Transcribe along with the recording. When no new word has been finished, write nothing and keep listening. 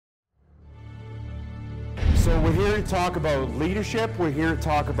So we're here to talk about leadership, we're here to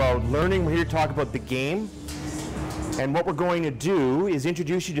talk about learning, we're here to talk about the game. And what we're going to do is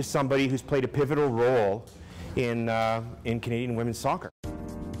introduce you to somebody who's played a pivotal role in Canadian women's soccer.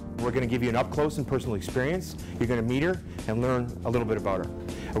 We're going to give you an up-close and personal experience. You're going to meet her and learn a little bit about her.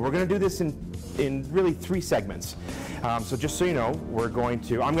 And we're going to do this in really 3 segments. So just so you know, I'm going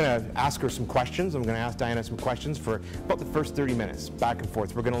to ask her some questions. I'm going to ask Diana some questions for about the first 30 minutes, back and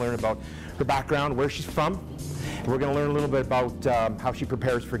forth. We're going to learn about her background, where she's from. We're going to learn a little bit about how she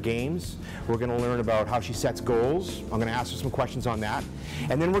prepares for games. We're going to learn about how she sets goals. I'm going to ask her some questions on that.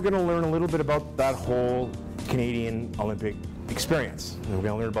 And then we're going to learn a little bit about that whole Canadian Olympic experience. And we're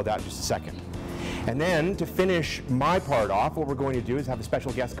going to learn about that in just a second. And then to finish my part off, what we're going to do is have a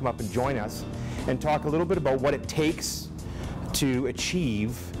special guest come up and join us and talk a little bit about what it takes to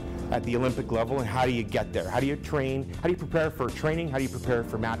achieve at the Olympic level and how do you get there. How do you train? How do you prepare for training? How do you prepare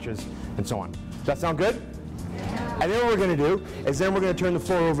for matches? And so on. Does that sound good? And then what we're going to do is then we're going to turn the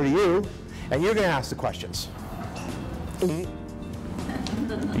floor over to you and you're going to ask the questions.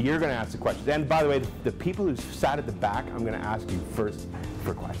 You're going to ask the questions. And by the way, the people who sat at the back, I'm going to ask you first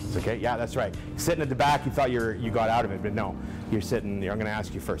for questions, okay? Yeah, that's right. Sitting at the back, you thought you got out of it, but no. You're sitting there. I'm going to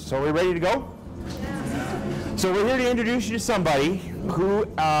ask you first. So are we ready to go? Yeah. So we're here to introduce you to somebody who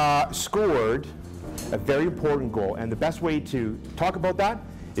scored a very important goal. And the best way to talk about that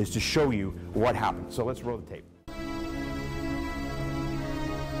is to show you what happened. So let's roll the tape.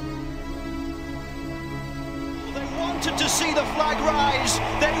 To see the flag rise.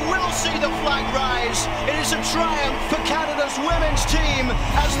 They will see the flag rise. It is a triumph for Canada's women's team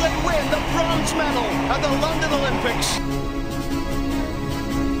as they win the bronze medal at the London Olympics.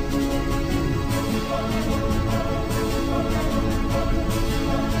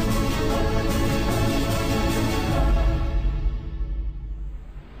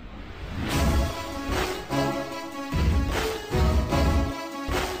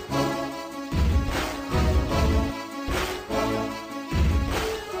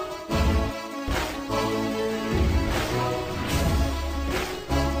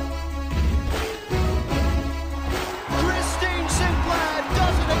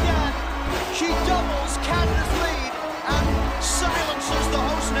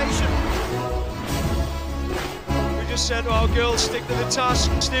 Said to our girls, stick to the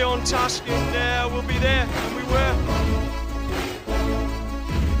task, stay on task, and we'll be there, and we were.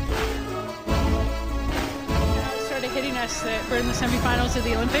 Started hitting us that we're in the semi-finals of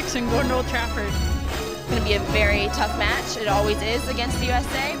the Olympics and going to Old Trafford. It's going to be a very tough match. It always is against the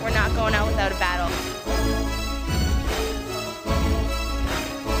USA. We're not going out without a battle.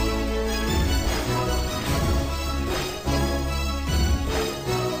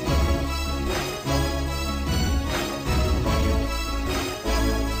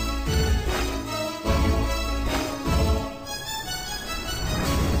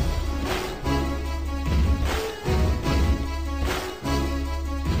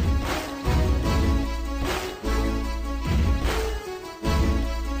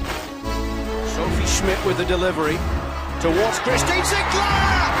 Schmidt with the delivery towards Christine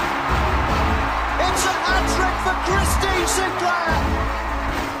Sinclair. It's a hat-trick for Christine Sinclair.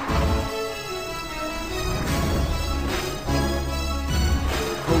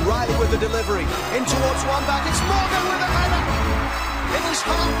 O'Reilly with the delivery in towards one back. It's Morgan with a header. It is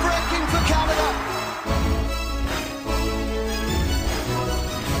heartbreaking for Canada.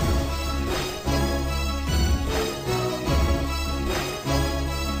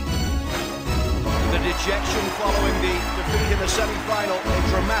 Ejection following the defeat in the semi-final in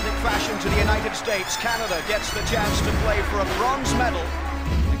dramatic fashion to the United States. Canada gets the chance to play for a bronze medal.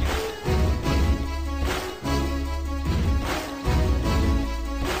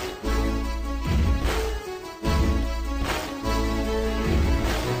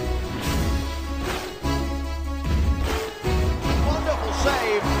 Wonderful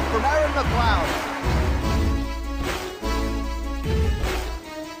save from Erin McLeod.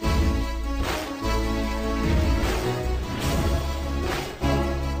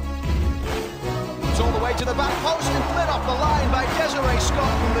 All the way to the back post and lit off the line by Desiree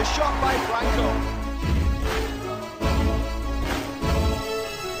Scott from the shot by Franco.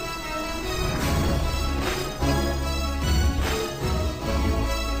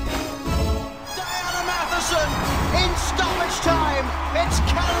 Diana Matheson in stoppage time. It's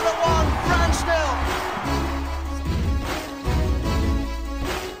Canada 1, France 0.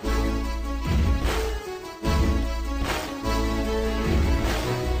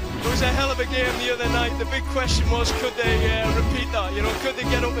 A hell of a game the other night. The big question was, could they repeat that? You know, could they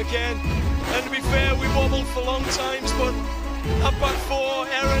get up again? And to be fair, we wobbled for long times, but that back four,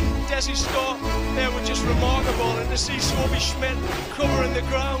 Erin, Desi Scott, they were just remarkable. And to see Sophie Schmidt covering the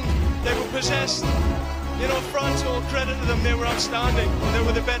ground, they were possessed. You know, France, all credit to them, they were outstanding. They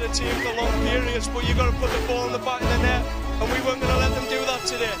were the better team for long periods, but you've got to put the ball in the back of the net, and we weren't going to let them do that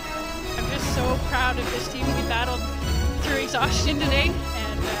today. I'm just so proud of this team. We battled through exhaustion today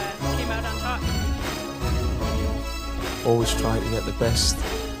and came out on top. Always try to get the best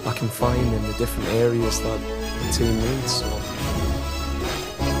I can find in the different areas that the team needs. So.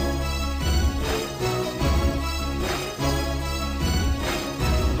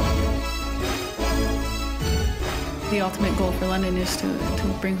 The ultimate goal for London is to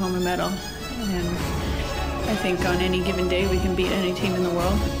bring home a medal, and I think on any given day we can beat any team in the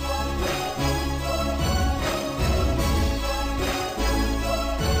world.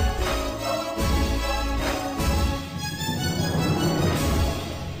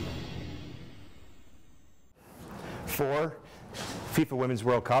 Four FIFA Women's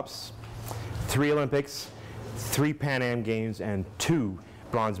World Cups, 3 Olympics, 3 Pan Am Games, and 2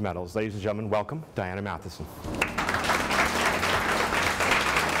 bronze medals. Ladies and gentlemen, welcome Diana Matheson.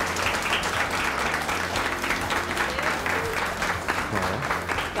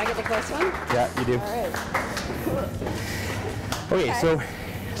 Do I get the close one? Yeah, you do. All right. Okay,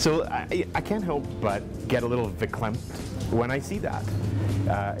 so I can't help but get a little verklempt when I see that,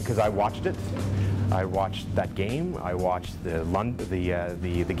 because I watched it. I watched that game. I watched the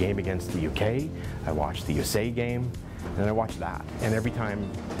game against the UK. I watched the USA game, and I watched that. And every time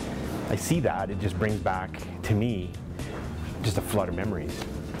I see that, it just brings back to me just a flood of memories.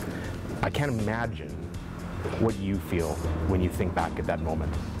 I can't imagine what you feel when you think back at that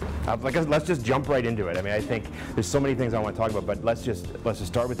moment. Let's just jump right into it. I mean, I think there's so many things I want to talk about, but let's just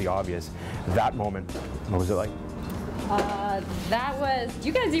start with the obvious. That moment, what was it like? That was, do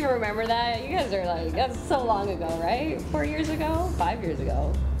you guys even remember that? You guys are like, that's so long ago, right? 4 years ago? 5 years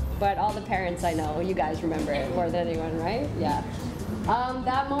ago. But all the parents I know, you guys remember it more than anyone, right? Yeah.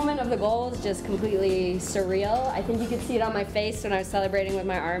 That moment of the goal was just completely surreal. I think you could see it on my face when I was celebrating with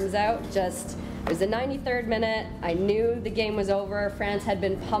my arms out. It was the 93rd minute. I knew the game was over. France had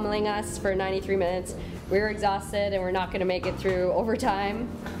been pummeling us for 93 minutes. We were exhausted and we're not going to make it through overtime.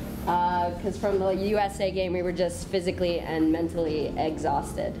 Because from the USA game, we were just physically and mentally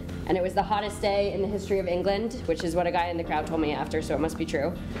exhausted. And it was the hottest day in the history of England, which is what a guy in the crowd told me after, so it must be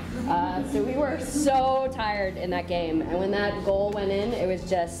true. So we were so tired in that game. And when that goal went in, it was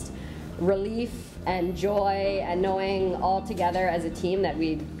just relief and joy and knowing all together as a team that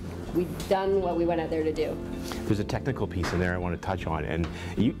we'd done what we went out there to do. There's a technical piece in there I want to touch on, and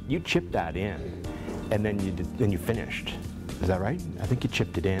you chipped that in, and then you finished. Is that right? I think you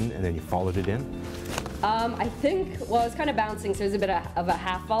chipped it in and then you followed it in? I think, well, it was kind of bouncing, so it was a bit of a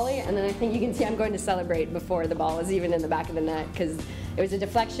half volley, and then I think you can see I'm going to celebrate before the ball was even in the back of the net, because it was a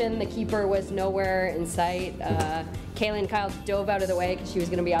deflection, the keeper was nowhere in sight. Kaylee and Kyle dove out of the way because she was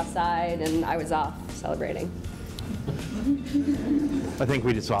going to be offside, and I was off celebrating. I think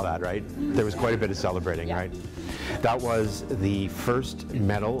we just saw that, right? There was quite a bit of celebrating, yeah. Right? That was the first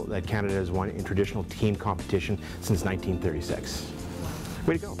medal that Canada has won in traditional team competition since 1936.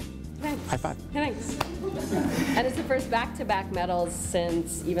 Way to go. Thanks. High five. Thanks. And it's the first back-to-back medals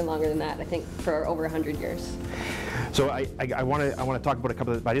since even longer than that, I think for over 100 years. So I want to talk about a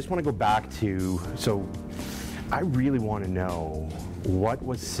couple of, but I just want to go back to, so I really want to know what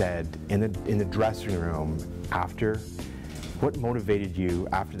was said in the dressing room after, what motivated you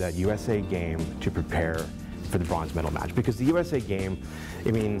after that USA game to prepare for the bronze medal match? Because the USA game,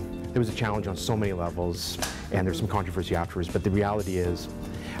 I mean, there was a challenge on so many levels, and there's some controversy afterwards, but the reality is,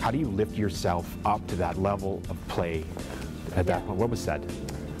 how do you lift yourself up to that level of play at that point? What was said?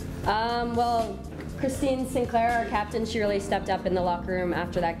 Well, Christine Sinclair, our captain, she really stepped up in the locker room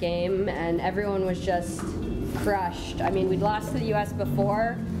after that game, and everyone was just crushed. I mean, we'd lost to the US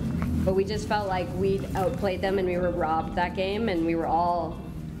before, but we just felt like we'd outplayed them and we were robbed that game, and we were all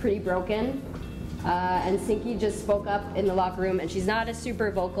pretty broken. And Sinky just spoke up in the locker room, and she's not a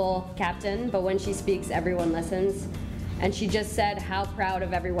super vocal captain, but when she speaks, everyone listens. And she just said how proud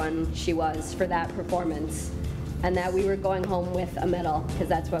of everyone she was for that performance, and that we were going home with a medal, because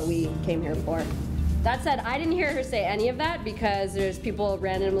that's what we came here for. That said, I didn't hear her say any of that because there's people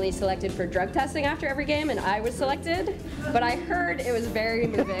randomly selected for drug testing after every game, and I was selected. But I heard it was very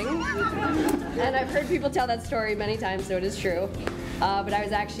moving. And I've heard people tell that story many times, so it is true. But I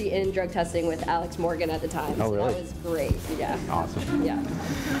was actually in drug testing with Alex Morgan at the time. Oh, really? So that was great, yeah. Awesome. Yeah.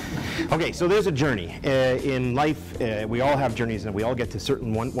 Okay, so there's a journey. In life, we all have journeys, and we all get to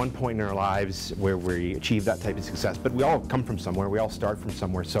one point in our lives where we achieve that type of success. But we all come from somewhere. We all start from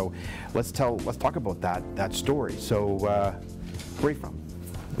somewhere. So let's talk about that story. So where are you from?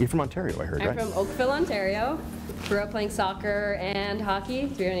 You're from Ontario, I heard, I'm right? from Oakville, Ontario. Grew up playing soccer and hockey.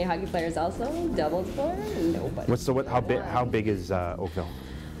 Do you have any hockey players also? Double sport? Nobody. How big is Oakville?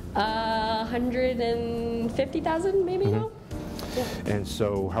 150,000 maybe now. Yeah. And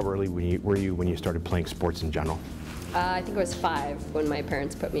so how early were you when you started playing sports in general? I think I was 5 when my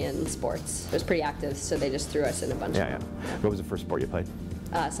parents put me in sports. I was pretty active, so they just threw us in a bunch. Yeah. What was the first sport you played?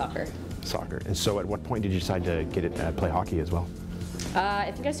 Soccer. Soccer. And so at what point did you decide to play hockey as well?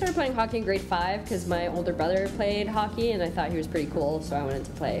 I think I started playing hockey in grade 5 because my older brother played hockey and I thought he was pretty cool, so I wanted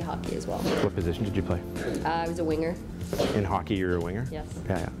to play hockey as well. What position did you play? I was a winger. In hockey, you're a winger? Yes.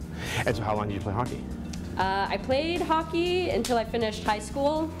 Yeah. And so how long did you play hockey? I played hockey until I finished high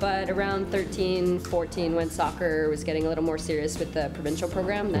school, but around 13, 14, when soccer was getting a little more serious with the provincial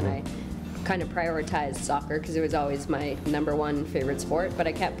program, then I kind of prioritized soccer because it was always my #1 favorite sport, but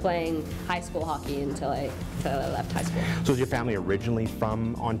I kept playing high school hockey until I left high school. So is your family originally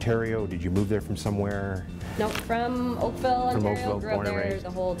from Ontario? Did you move there from somewhere? Nope, from Oakville, Ontario. Oakville, grew up born and there raised.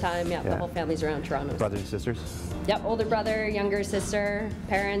 the whole time. Yeah, the whole family's around Toronto. Brothers and sisters? Yep, older brother, younger sister,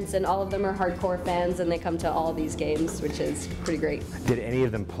 parents, and all of them are hardcore fans, and they come to all these games, which is pretty great. Did any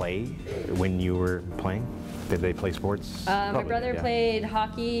of them play when you were playing? Did they play sports? My brother played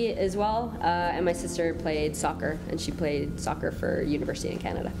hockey as well, and my sister played soccer, and she played soccer for University in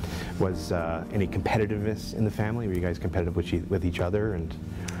Canada. Was any competitiveness in the family? Were you guys competitive with each other? And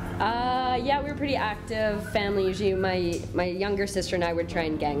yeah, we were pretty active family. Usually my younger sister and I would try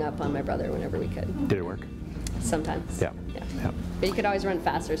and gang up on my brother whenever we could. did it work? Sometimes. Yeah. But he could always run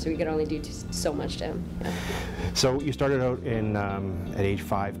faster, so we could only do so much to him. Yeah. So you started out in at age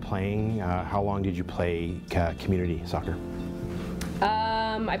 5 playing. How long did you play community soccer?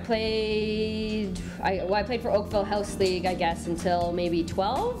 I played for Oakville House League, I guess, until maybe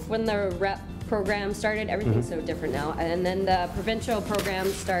 12 when the rep program started. Everything's so different now. And then the provincial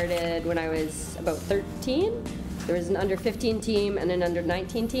program started when I was about 13. There was an under 15 team and an under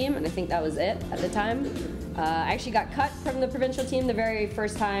 19 team, and I think that was it at the time. I actually got cut from the provincial team the very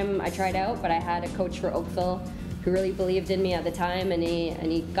first time I tried out, but I had a coach for Oakville who really believed in me at the time, and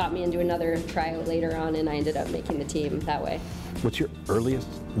he got me into another tryout later on, and I ended up making the team that way. What's your earliest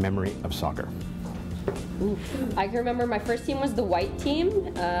memory of soccer? I can remember my first team was the white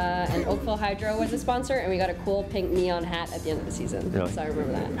team, and Oakville Hydro was a sponsor, and we got a cool pink neon hat at the end of the season. Really? So I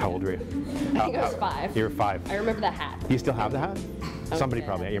remember that. How old were you? I think I was 5. You were 5. I remember the hat. Do you still have the hat? Somebody Okay.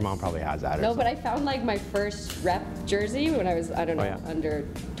 probably, your mom probably has that. No, but I found like my first rep jersey when I was, I don't know, yeah. under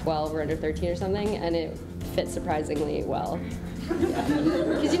 12 or under 13 or something, and it fit surprisingly well.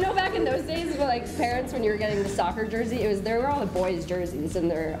 Because you know, back in those days, like parents, when you were getting the soccer jersey, they were all the boys' jerseys, and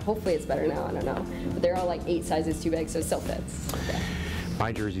hopefully it's better now, I don't know. But they're all like 8 sizes too big, so it still fits. Yeah.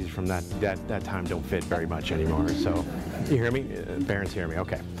 My jerseys from that time don't fit very much anymore. So, you hear me? Parents hear me.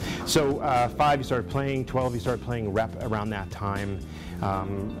 Okay. So 5 you started playing, 12 you started playing rep around that time.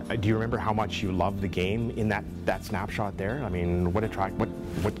 Do you remember how much you loved the game in that snapshot there? I mean, what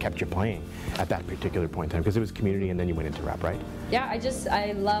kept you playing at that particular point in time? Because it was community, and then you went into rep, right? Yeah,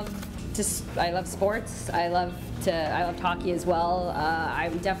 I love sports. I loved hockey as well.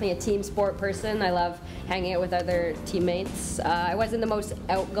 I'm definitely a team sport person. I love hanging out with other teammates. I wasn't the most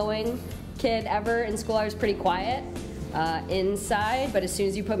outgoing kid ever in school. I was pretty quiet inside, but as soon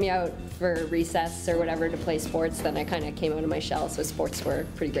as you put me out for recess or whatever to play sports, then I kind of came out of my shell. So sports were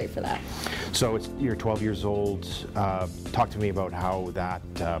pretty great for that. So you're 12 years old. Talk to me about how that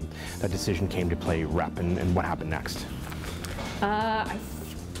decision came to play rep and what happened next. I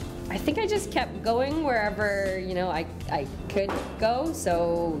think I just kept going wherever, you know, I could go.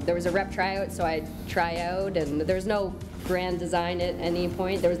 So there was a rep tryout, so I'd try out, and there was no grand design at any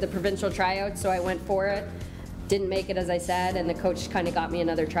point. There was the provincial tryout, so I went for it. Didn't make it, as I said, and the coach kind of got me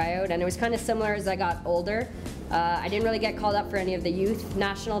another tryout, and it was kind of similar as I got older. I didn't really get called up for any of the youth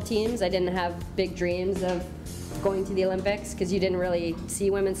national teams. I didn't have big dreams of going to the Olympics because you didn't really see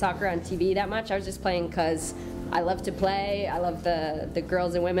women's soccer on TV that much. I was just playing because I love to play. I love the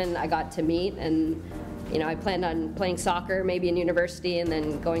girls and women I got to meet, and you know, I planned on playing soccer maybe in university and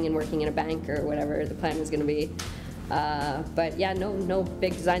then going and working in a bank or whatever the plan was going to be. But yeah, no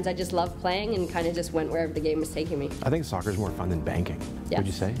big designs. I just loved playing and kind of just went wherever the game was taking me. I think soccer's more fun than banking. Yes. Would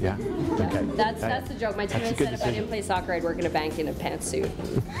you say? Yeah. Okay. That's the joke. My teammates said if I didn't play soccer, I'd work in a bank in a pantsuit.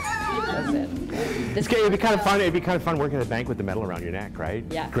 That's it. It'd be kind of fun. It'd be kind of fun working at a bank with the medal around your neck, right?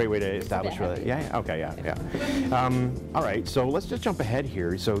 Yeah. Great way to establish really. Yeah. Okay. Yeah. All right. So let's just jump ahead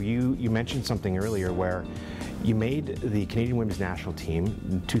here. So you mentioned something earlier where you made the Canadian Women's National Team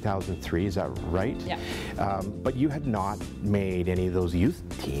in 2003, is that right? Yeah. But you had not made any of those youth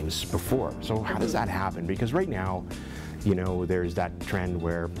teams before. So how does that happen? Because right now, you know, there's that trend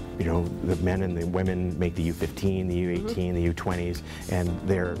where, you know, the men and the women make the U15, the U18, the U20s, and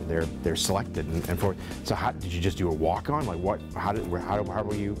they're selected and for. So how did you just do a walk-on? Like what? How did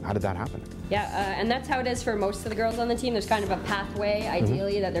that happen? Yeah, and that's how it is for most of the girls on the team. There's kind of a pathway,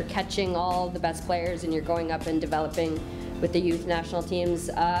 ideally, that they're catching all the best players, and you're going up and developing with the youth national teams.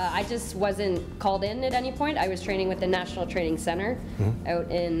 I just wasn't called in at any point. I was training with the National Training Center out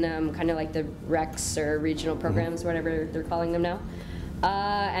in kind of like the Rex or regional programs, whatever they're calling them now.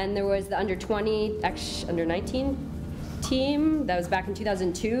 And there was the under-20, under-19 team that was back in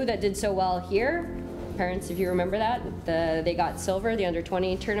 2002 that did so well here. Parents, if you remember that, they got silver, the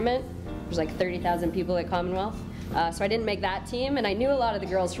under-20 tournament. There's like 30,000 people at Commonwealth. So I didn't make that team, and I knew a lot of the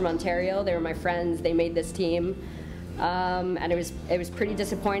girls from Ontario. They were my friends. They made this team. And it was pretty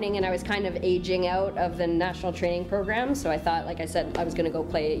disappointing, and I was kind of aging out of the national training program, so I thought, like I said, I was going to go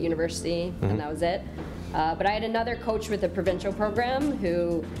play at university, and that was it. But I had another coach with the provincial program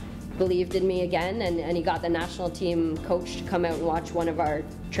who believed in me again, and he got the national team coach to come out and watch one of our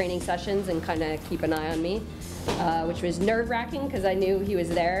training sessions and kind of keep an eye on me, which was nerve-wracking because I knew he was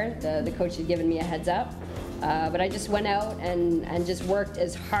there. The coach had given me a heads up. But I just went out and just worked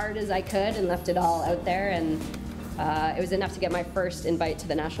as hard as I could and left it all out there, and it was enough to get my first invite to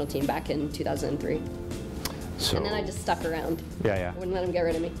the national team back in 2003. So, and then I just stuck around. Yeah. Wouldn't let them get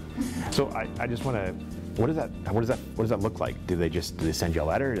rid of me. So I just want to, what does that look like? Do they send you a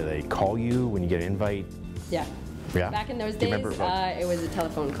letter? Do they call you when you get an invite? Yeah. Yeah. Back in those days, it was a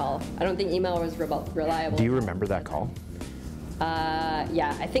telephone call. I don't think email was reliable. Do you remember that call?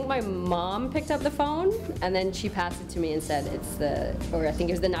 Yeah, I think my mom picked up the phone, and then she passed it to me and said or I think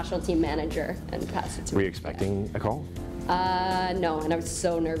it was the national team manager, and passed it to me. Were you expecting a call? No, and I was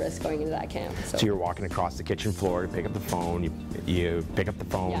so nervous going into that camp. So you're walking across the kitchen floor to pick up the phone, you pick up the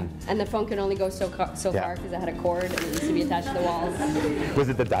phone. Yeah, and the phone can only go so far because it had a cord and it needs to be attached to the walls. Was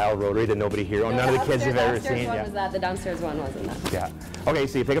it the dial rotary that nobody here? No, none of the kids have ever seen? The downstairs one was that, the downstairs one wasn't that. Yeah. Okay,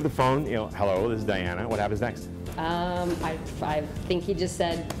 so you pick up the phone, you know, hello, this is Diana. What happens next? I think he just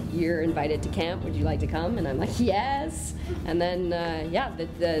said, you're invited to camp, would you like to come? And I'm like, yes. And then,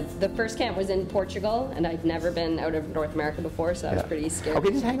 the first camp was in Portugal, and I'd never been out of North America before, so I was pretty scared.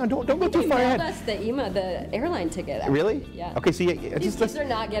 Okay, just hang on, don't go too far ahead. They mailed us the airline ticket. Actually. Really? Yeah. Okay, so these kids are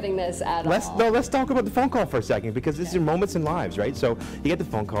not getting this at all. No, let's talk about the phone call for a second, because these are moments in lives, right? So you get the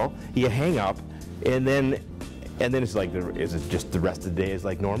phone call, you hang up, and then it's like, is it just the rest of the day is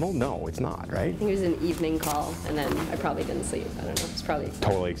like normal? No, it's not, right? I think it was an evening call, and then I probably didn't sleep. I don't know. It's probably excited.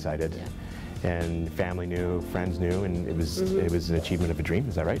 Totally excited. Yeah. And family knew, friends knew, and it was an achievement of a dream.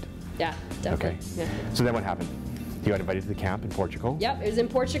 Is that right? Yeah, definitely. Okay. Yeah. So then what happened? You got invited to the camp in Portugal? Yep, it was in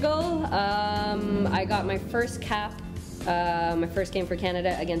Portugal. I got my first cap, my first game for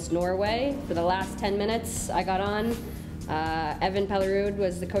Canada against Norway. For the last 10 minutes, I got on. Evan Pellerud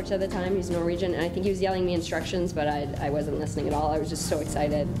was the coach at the time. He's Norwegian, and I think he was yelling me instructions, but I wasn't listening at all. I was just so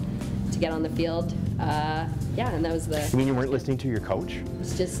excited to get on the field. And that was the... You mean you weren't listening to your coach?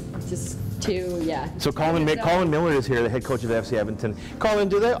 It's just too, yeah. So Colin Miller is here, the head coach of FC Edmonton. Colin,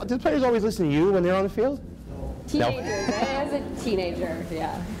 do the players always listen to you when they're on the field? Teenagers. No. As a teenager,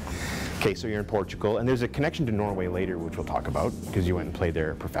 yeah. Okay, so you're in Portugal, and there's a connection to Norway later, which we'll talk about, because you went and played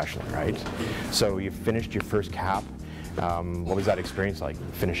there professionally, right? So you finished your first cap. What was that experience like,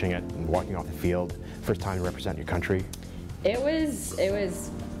 finishing it and walking off the field, first time to represent your country? It was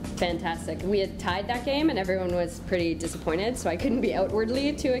fantastic. We had tied that game, and everyone was pretty disappointed, so I couldn't be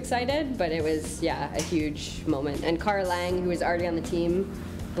outwardly too excited, but it was, yeah, a huge moment. And Cara Lang, who was already on the team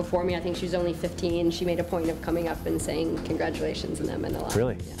before me, I think she was only 15, she made a point of coming up and saying congratulations, and that meant a lot.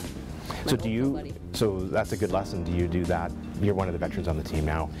 Really? Yeah. So that's a good lesson. Do you do that? You're one of the veterans on the team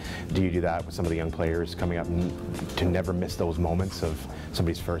now. Do you do that with some of the young players coming up to never miss those moments of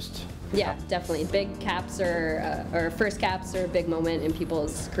somebody's first? Yeah, definitely. Big caps or first caps are a big moment in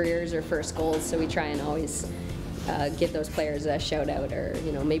people's careers or first goals. So we try and always give those players a shout out, or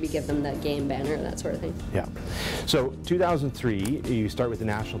maybe give them that game banner, that sort of thing. Yeah. So 2003, you start with the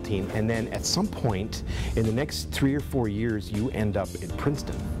national team, and then at some point in the next 3 or 4 years, you end up in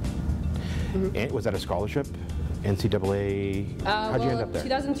Princeton. And was that a scholarship? NCAA? How'd you end up there?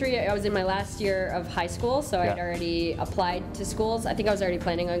 2003, I was in my last year of high school, so I'd already applied to schools. I think I was already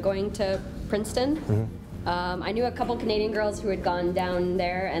planning on going to Princeton. I knew a couple Canadian girls who had gone down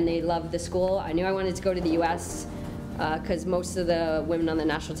there, and they loved the school. I knew I wanted to go to the U.S. Because most of the women on the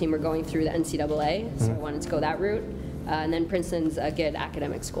national team were going through the NCAA, so I wanted to go that route. And then Princeton's a good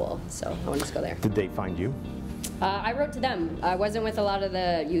academic school, so I wanted to go there. Did they find you? I wrote to them. I wasn't with a lot of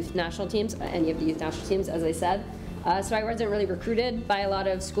the youth national teams, any of the youth national teams, as I said. So I wasn't really recruited by a lot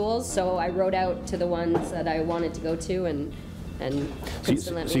of schools, so I wrote out to the ones that I wanted to go to, and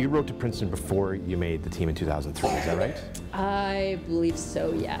Princeton let me. So you wrote to Princeton before you made the team in 2003, is that right? I believe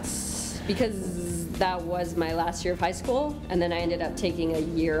so, yes. Because that was my last year of high school, and then I ended up taking a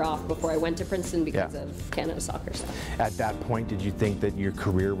year off before I went to Princeton because of Canada soccer stuff. At that point, did you think that your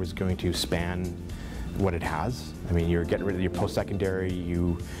career was going to span what it has? I mean, you're getting rid of your post-secondary,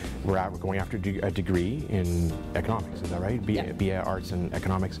 you were going after a degree in economics, is that right? BA Arts and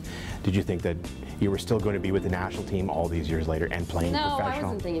Economics. Did you think that you were still going to be with the national team all these years later and playing professional? No, I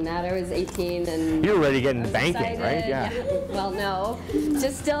wasn't thinking that. I was 18 and... You were ready to get into banking, excited. right? Yeah. Well, no.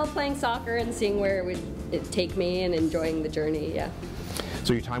 Just still playing soccer and seeing where it would take me and enjoying the journey, yeah.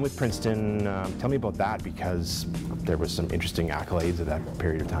 So your time with Princeton, tell me about that, because there was some interesting accolades at that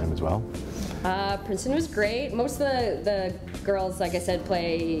period of time as well. Princeton was great. Most of the girls, like I said,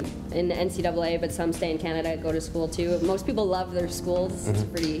 play in the NCAA, but some stay in Canada, go to school too. Most people love their schools. It's a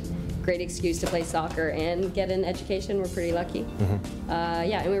pretty great excuse to play soccer and get an education. We're pretty lucky.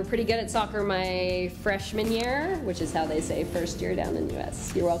 Yeah, and we were pretty good at soccer my freshman year, which is how they say first year down in the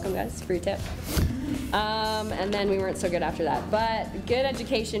US. You're welcome, guys. Free tip. And then we weren't so good after that. But good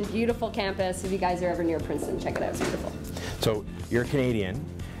education, beautiful campus. If you guys are ever near Princeton, check it out. It's beautiful. So you're a Canadian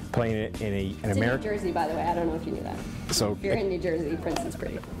playing in an American... New Jersey, by the way. I don't know if you knew that. So if you're in New Jersey, Princeton's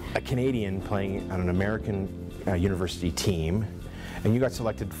pretty. A Canadian playing on an American university team, and you got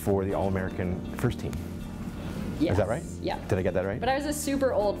selected for the All-American first team. Yes. Is that right? Yeah. Did I get that right? But I was a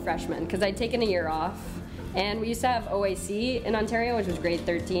super old freshman because I'd taken a year off. And we used to have OAC in Ontario, which was grade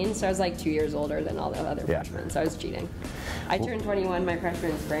 13, so I was like 2 years older than all the other freshmen, so I was cheating. I turned 21 my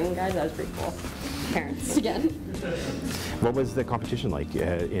freshman spring, guys, that was pretty cool. Parents, again. What was the competition like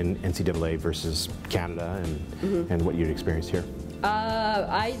in NCAA versus Canada, and what you'd experienced here?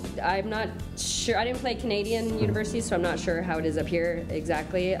 I'm not sure. I didn't play Canadian universities, so I'm not sure how it is up here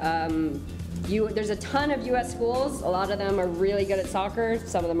exactly. There's a ton of U.S. schools. A lot of them are really good at soccer.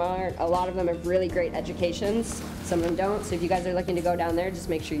 Some of them aren't. A lot of them have really great educations. Some of them don't. So if you guys are looking to go down there, just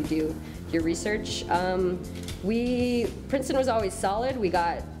make sure you do your research. Princeton was always solid. We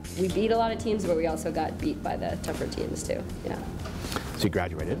beat a lot of teams, but we also got beat by the tougher teams too. Yeah. So you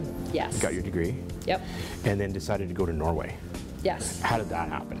graduated. Yes. Got your degree. Yep. And then decided to go to Norway. Yes. How did that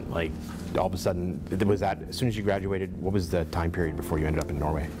happen? Like, all of a sudden, was that as soon as you graduated? What was the time period before you ended up in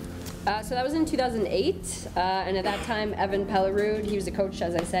Norway? So that was in 2008, and at that time, Evan Pellerud, he was a coach,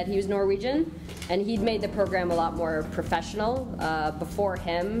 as I said, he was Norwegian, and he'd made the program a lot more professional. Before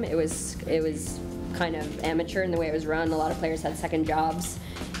him, it was kind of amateur in the way it was run. A lot of players had second jobs.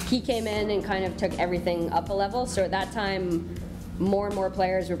 He came in and kind of took everything up a level, so at that time, more and more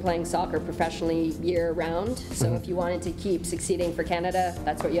players were playing soccer professionally year-round, so if you wanted to keep succeeding for Canada,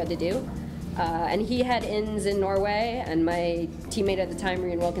 that's what you had to do. And he had ins in Norway, and my teammate at the time,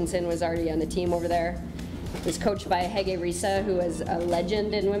 Rian Wilkinson, was already on the team over there. He was coached by Hege Riise, who is a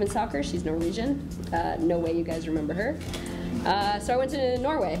legend in women's soccer. She's Norwegian. No way you guys remember her. So I went to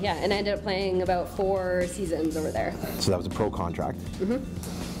Norway, yeah, and I ended up playing about 4 seasons over there. So that was a pro contract.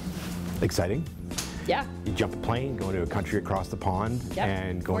 Exciting. Yeah. You jump a plane, go to a country across the pond,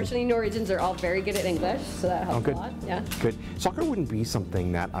 and go. Fortunately, Norwegians are all very good at English, so that helps a lot. Yeah. Good. Soccer wouldn't be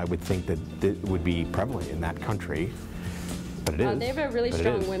something that I would think that would be prevalent in that country, but it is. They have a really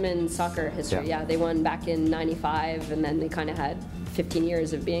strong women's soccer history. Yeah. They won back in '95, and then they kind of had 15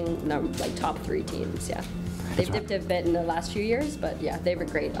 years of being like top 3 teams. Yeah. They've dipped a bit in the last few years, but yeah, they were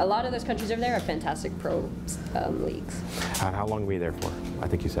great. A lot of those countries over there are fantastic pro leagues. How long were you there for? I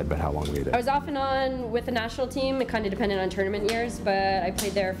think you said, but how long were you there? I was off and on with the national team. It kind of depended on tournament years, but I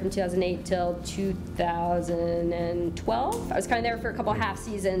played there from 2008 till 2012. I was kind of there for a couple half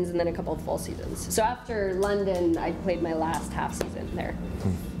seasons and then a couple of full seasons. So after London, I played my last half season there.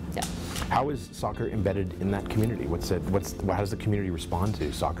 Yeah. How is soccer embedded in that community? How does the community respond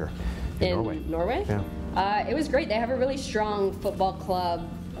to soccer in Norway? Norway? Yeah. It was great. They have a really strong football club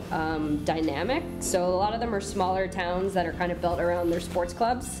dynamic. So a lot of them are smaller towns that are kind of built around their sports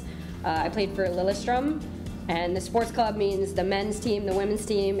clubs. I played for Lillestrøm, and the sports club means the men's team, the women's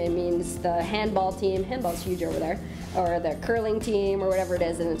team. It means the handball team. Handball's huge over there. Or the curling team, or whatever it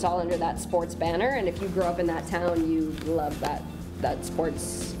is, and it's all under that sports banner. And if you grew up in that town, you love that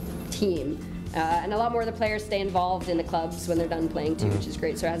sports team. And a lot more of the players stay involved in the clubs when they're done playing too, which is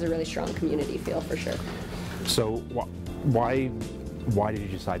great. So it has a really strong community feel for sure. So why did you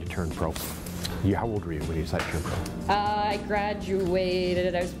decide to turn pro? How old were you when you decided to turn pro? I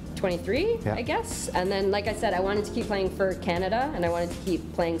graduated, I was 23, I guess. And then, like I said, I wanted to keep playing for Canada, and I wanted to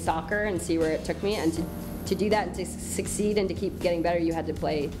keep playing soccer and see where it took me. And to do that and to succeed and to keep getting better, you had to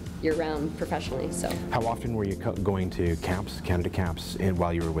play year-round professionally. So. How often were you going to camps, Canada camps,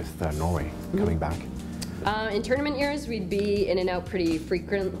 while you were with Norway, coming back? In tournament years, we'd be in and out pretty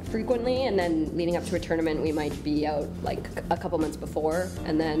frequently, and then leading up to a tournament, we might be out like a couple months before,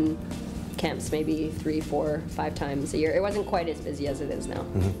 and then camps maybe 3, 4, 5 times a year. It wasn't quite as busy as it is now.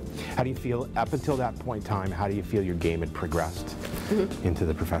 How do you feel, up until that point in time, how do you feel your game had progressed into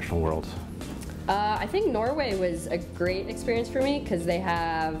the professional world? I think Norway was a great experience for me because they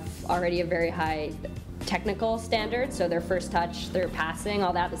have already a very high technical standard, so their first touch, their passing,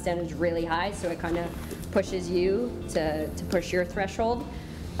 all that, the standard's really high, so it kind of pushes you to push your threshold.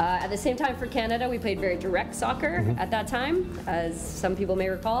 At the same time for Canada, we played very direct soccer at that time, as some people may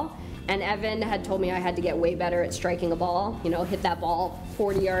recall. And Evan had told me I had to get way better at striking a ball, you know, hit that ball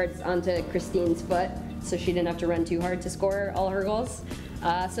 40 yards onto Christine's foot so she didn't have to run too hard to score all her goals.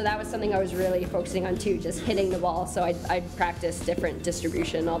 So that was something I was really focusing on too, just hitting the ball. So I'd practice different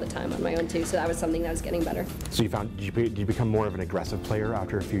distribution all the time on my own too. So that was something that was getting better. So did you become more of an aggressive player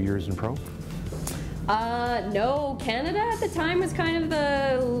after a few years in pro? No, Canada at the time was kind of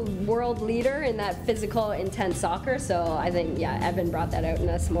the world leader in that physical, intense soccer. So I think, yeah, Evan brought that out in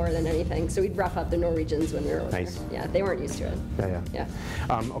us more than anything. So we'd rough up the Norwegians when we were over there. Yeah, they weren't used to it.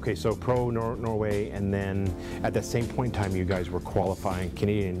 Yeah. Okay, so pro Norway, and then at that same point in time, you guys were qualifying.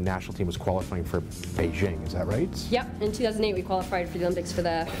 Canadian national team was qualifying for Beijing. Is that right? Yep. In 2008, we qualified for the Olympics for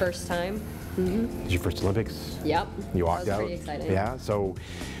the first time. Did your first Olympics? Yep. You walked out. That was pretty exciting. Yeah.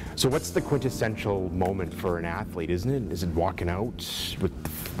 So what's the quintessential moment for an athlete, isn't it? Is it walking out with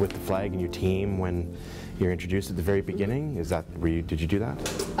the flag and your team when you're introduced at the very beginning? Is that did you do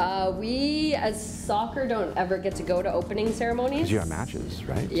that? We, as soccer, don't ever get to go to opening ceremonies. Because you have matches,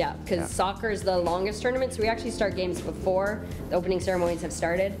 right? Yeah, because soccer is the longest tournament, so we actually start games before the opening ceremonies have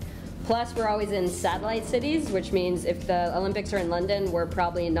started. Plus, we're always in satellite cities, which means if the Olympics are in London, we're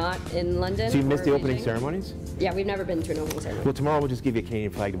probably not in London. So you missed the opening Beijing. Ceremonies? Yeah, we've never been to an opening ceremony. Well, tomorrow we'll just give you a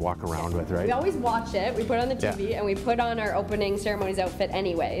Canadian flag to walk around with, right? We always watch it. We put it on the TV, and we put on our opening ceremonies outfit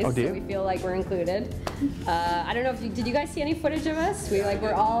anyways. Oh, do you? So we feel like we're included. I don't know if did you guys see any footage of us?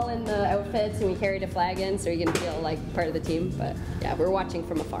 We're all in the outfits, and we carried a flag in, so you can feel like part of the team. But yeah, we're watching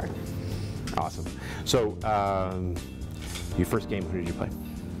from afar. Awesome. So, your first game, who did you play?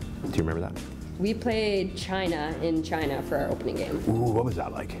 Do you remember that? We played China in China for our opening game. Ooh, what was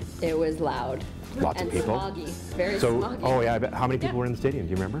that like? It was loud. Lots of people. Smoggy. Very smoggy. Oh yeah, I bet. How many people were in the stadium?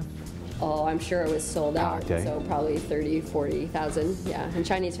 Do you remember? Oh, I'm sure it was sold out. So probably 30, 40,000. Yeah, and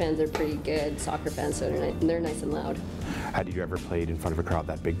Chinese fans are pretty good soccer fans, so they're nice and loud. Had you ever played in front of a crowd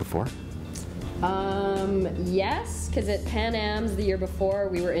that big before? Yes, because at Pan Am's the year before,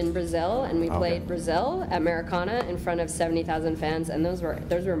 we were in Brazil, and we played Brazil at Maracana in front of 70,000 fans, and those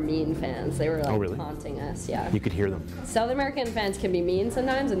were mean fans. They were like taunting us. Yeah. You could hear them. South American fans can be mean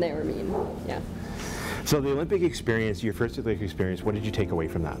sometimes, and they were mean. Yeah. So the Olympic experience, your first Olympic experience, what did you take away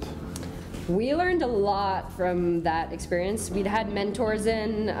from that? We learned a lot from that experience. We'd had mentors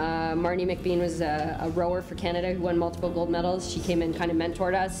in. Marnie McBean was a rower for Canada who won multiple gold medals. She came in and kind of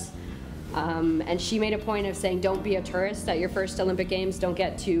mentored us. And she made a point of saying, don't be a tourist at your first Olympic Games, don't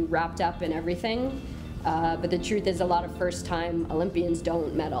get too wrapped up in everything. But the truth is a lot of first-time Olympians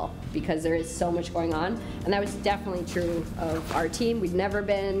don't medal because there is so much going on. And that was definitely true of our team. We'd never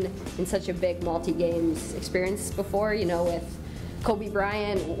been in such a big multi-games experience before, you know, with Kobe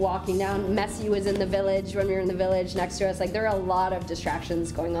Bryant walking down. Messi was in the village when we were in the village next to us. Like, there are a lot of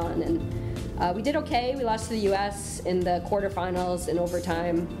distractions going on. And we did okay. We lost to the US in the quarterfinals in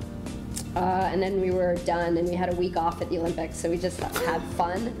overtime. And then we were done, and we had a week off at the Olympics, so we just had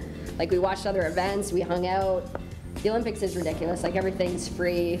fun. Like, we watched other events, we hung out. The Olympics is ridiculous. Like, everything's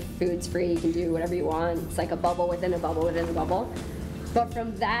free, food's free, you can do whatever you want. It's like a bubble within a bubble within a bubble. But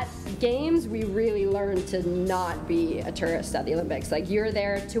from that games, we really learned to not be a tourist at the Olympics. Like, you're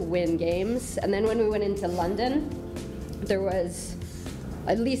there to win games. And then when we went into London, there was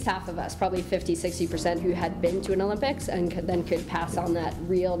at least half of us, probably 50–60%, who had been to an Olympics and could pass on that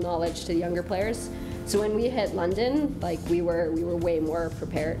real knowledge to the younger players. So when we hit London, like, we were way more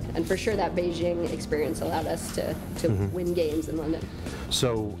prepared, and for sure that Beijing experience allowed us to win games in London.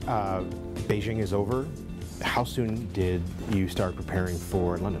 So Beijing is over. How soon did you start preparing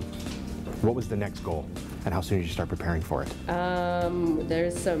for London? What was the next goal, and how soon did you start preparing for it?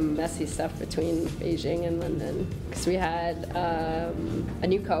 There's some messy stuff between Beijing and London, because we had a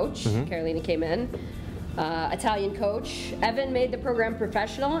new coach. Carolina came in, Italian coach. Evan made the program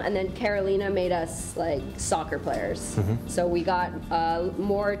professional, and then Carolina made us like soccer players. So we got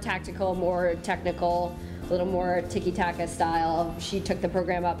more tactical, more technical, a little more tiki-taka style. She took the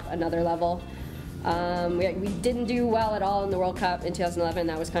program up another level. We didn't do well at all in the World Cup in 2011.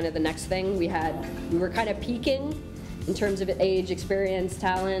 That was kind of the next thing. We were kind of peaking in terms of age, experience,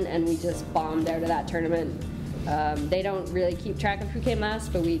 talent, and we just bombed out of that tournament. They don't really keep track of who came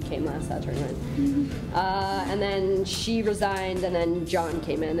last, but we came last that tournament. And then she resigned, and then John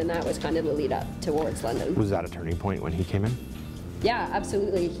came in, and that was kind of the lead up towards London. Was that a turning point when he came in? Yeah,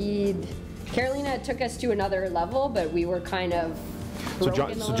 absolutely. Carolina took us to another level, but we were kind of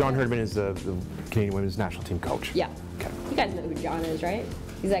broken So John Herdman is the Canadian women's national team coach? Yeah. Okay. You guys know who John is, right?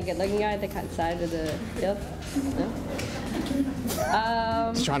 He's that good-looking guy at the side of the field? No?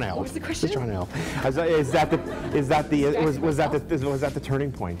 Just trying to help. What was the question? Just trying to help. Was that the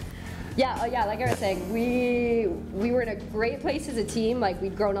turning point? Yeah, like I was saying, we were in a great place as a team. Like,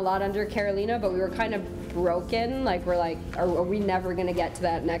 we'd grown a lot under Carolina, but we were kind of broken. Like, we're like, are we never going to get to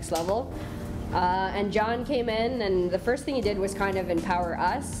that next level? And John came in, and the first thing he did was kind of empower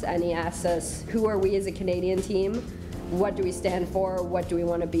us, and he asked us, who are we as a Canadian team? What do we stand for? What do we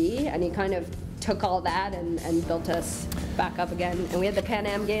want to be? And he kind of took all that and built us back up again. And we had the Pan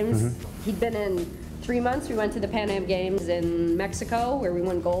Am Games. He'd been in 3 months. We went to the Pan Am Games in Mexico, where we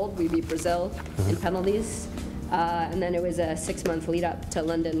won gold. We beat Brazil in penalties. And then it was a 6-month lead up to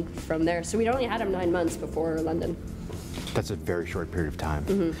London from there. So we'd only had him 9 months before London. That's a very short period of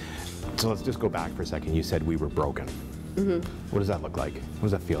time. So let's just go back for a second. You said we were broken. What does that look like? What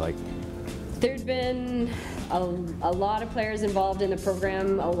does that feel like? There'd been a lot of players involved in the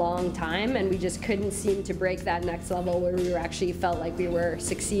program a long time, and we just couldn't seem to break that next level where we actually felt like we were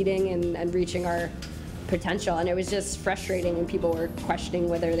succeeding and reaching our potential. And it was just frustrating, and people were questioning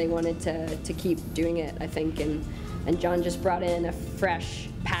whether they wanted to keep doing it, I think. And John just brought in a fresh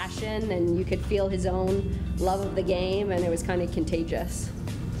passion, and you could feel his own love of the game, and it was kind of contagious.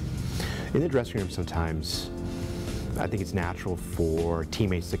 In the dressing room sometimes, I think it's natural for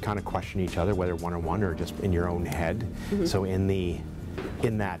teammates to kind of question each other, whether one-on-one or just in your own head. So in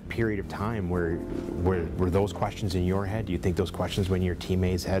that period of time, were those questions in your head? Do you think those questions were in your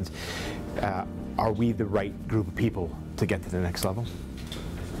teammates' heads? Are we the right group of people to get to the next level?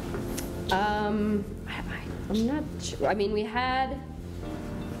 I'm not sure. I mean,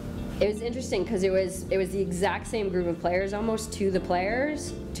 it was interesting because it was the exact same group of players, almost to the player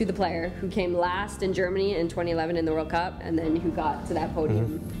who came last in Germany in 2011 in the World Cup, and then who got to that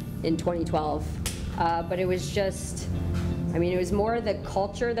podium in 2012. But it was just, I mean, it was more the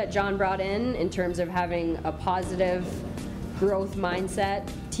culture that John brought in terms of having a positive growth mindset,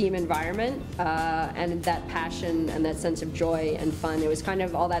 team environment, and that passion and that sense of joy and fun. It was kind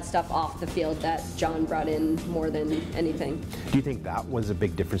of all that stuff off the field that John brought in more than anything. Do you think that was a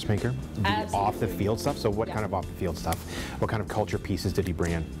big difference maker? Absolutely. Off the field stuff? So what kind of off the field stuff? What kind of culture pieces did he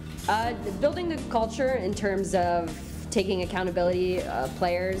bring in? Building the culture in terms of taking accountability,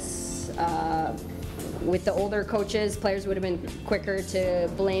 players. With the older coaches, players would have been quicker to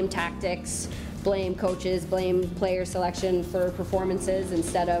blame tactics, blame coaches, blame player selection for performances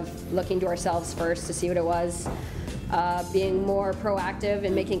instead of looking to ourselves first to see what it was. Being more proactive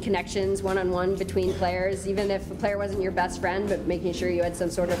and making connections one-on-one between players, even if a player wasn't your best friend, but making sure you had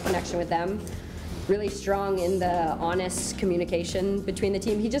some sort of connection with them. Really strong in the honest communication between the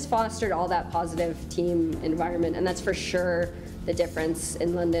team. He just fostered all that positive team environment, and that's for sure the difference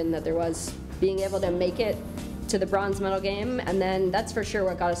in London that there was. Being able to make it to the bronze medal game, and then that's for sure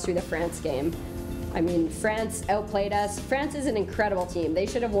what got us through the France game. I mean, France outplayed us. France is an incredible team. They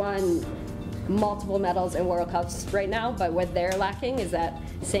should have won multiple medals in World Cups right now, but what they're lacking is that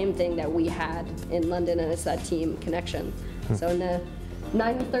same thing that we had in London, and it's that team connection. So in the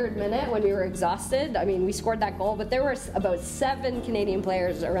 93rd minute, when we were exhausted, I mean, we scored that goal, but there were about 7 Canadian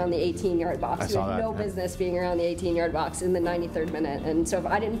players around the 18-yard box. We had no business being around the 18-yard box in the 93rd minute, and so if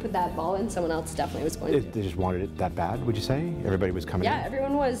I didn't put that ball in, someone else definitely was going to. They just wanted it that bad, would you say? Everybody was coming in? Yeah,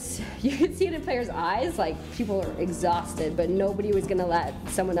 everyone was. You could see it in players' eyes, like people were exhausted, but nobody was going to let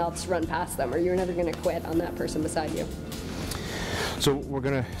someone else run past them, or you're never going to quit on that person beside you. So we're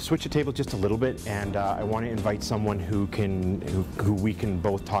going to switch the table just a little bit, and I want to invite someone who we can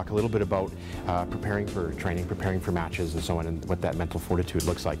both talk a little bit about preparing for training, preparing for matches, and so on, and what that mental fortitude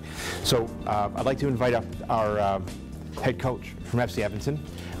looks like. So I'd like to invite up our head coach from FC Edmonton,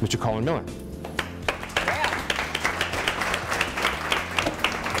 Mr. Colin Miller.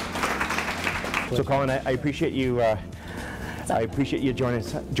 So Colin, I appreciate you. I appreciate you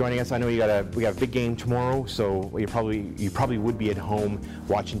joining us. I know we got a big game tomorrow, so you probably would be at home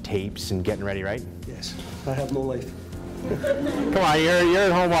watching tapes and getting ready, right? Yes, I have no life. Come on, you're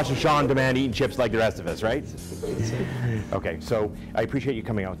at home watching Sean Demand eating chips like the rest of us, right? Okay, so I appreciate you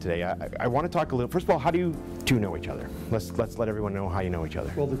coming out today. I want to talk a little. First of all, how do you two know each other? Let's let everyone know how you know each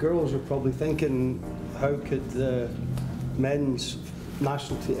other. Well, the girls are probably thinking, how could the men's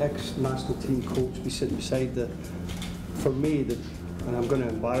ex-national team coach be sitting beside the? For me, and I'm going to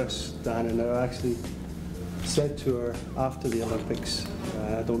embarrass Diana now, I actually said to her after the Olympics,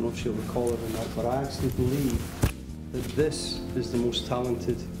 I don't know if she'll recall it or not, but I actually believe that this is the most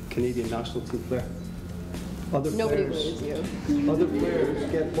talented Canadian national team player. Nobody believes you. Other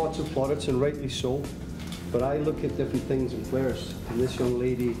players get lots of plaudits, and rightly so, but I look at different things in players, and this young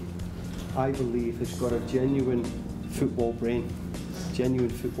lady, I believe, has got a genuine football brain.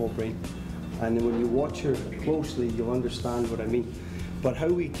 And then when you watch her closely, you'll understand what I mean. But how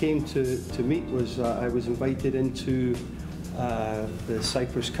we came to meet was I was invited into the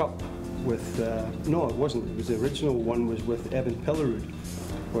Cyprus Cup with, no it wasn't, it was the original one was with Evan Pillarud,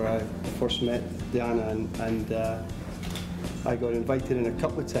 where I first met Diana, and I got invited in a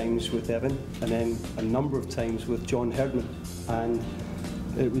couple of times with Evan, and then a number of times with John Herdman. And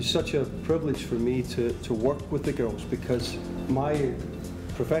it was such a privilege for me to work with the girls, because my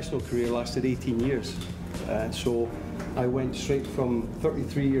professional career lasted 18 years. So I went straight from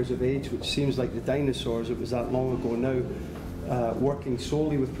 33 years of age, which seems like the dinosaurs, it was that long ago now, working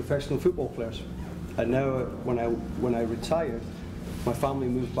solely with professional football players. And now when I retired, my family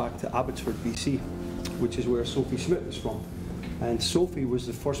moved back to Abbotsford, BC, which is where Sophie Schmidt is from. And Sophie was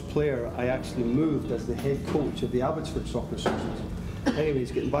the first player I actually moved as the head coach of the Abbotsford Soccer Association.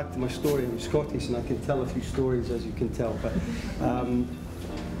 Anyways, getting back to my story, I'm Scottish and I can tell a few stories, as you can tell. But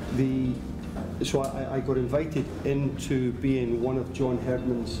so I got invited into being one of John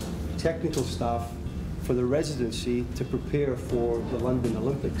Herdman's technical staff for the residency to prepare for the London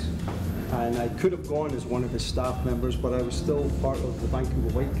Olympics. And I could have gone as one of his staff members, but I was still part of the Vancouver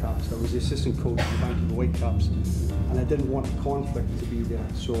Whitecaps. I was the assistant coach of the Vancouver Whitecaps, and I didn't want a conflict to be there.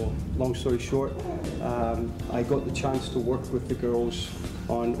 So, long story short, I got the chance to work with the girls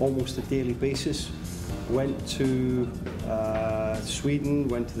on almost a daily basis. Went to Sweden,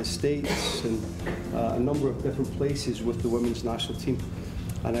 went to the States, and a number of different places with the women's national team.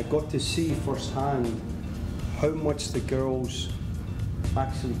 And I got to see firsthand how much the girls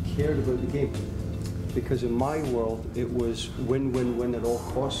actually cared about the game. Because in my world, it was win, win, win at all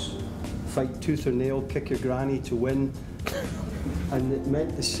costs. Fight tooth or nail, kick your granny to win. And it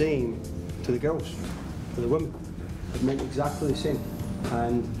meant the same to the girls, to the women. It meant exactly the same.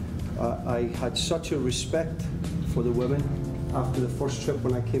 And I had such a respect for the women after the first trip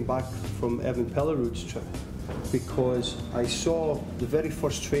when I came back from Evan Pillarud's trip, because I saw the very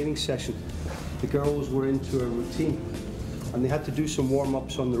first training session, the girls were into a routine and they had to do some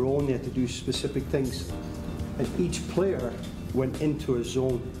warm-ups on their own, they had to do specific things, and each player went into a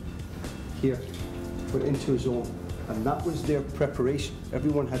zone here, went into a zone, and that was their preparation.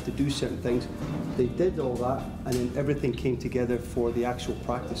 Everyone had to do certain things. They did all that, and then everything came together for the actual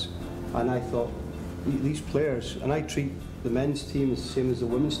practice. And I thought, these players, and I treat the men's team as the same as the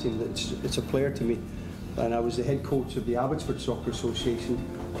women's team, that it's a player to me. And I was the head coach of the Abbotsford Soccer Association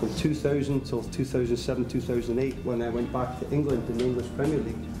from 2000 till 2007, 2008, when I went back to England in the English Premier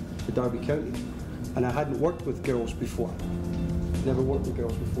League, to Derby County. And I hadn't worked with girls before. Never worked with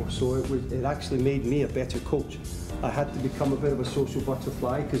girls before, so it actually made me a better coach. I had to become a bit of a social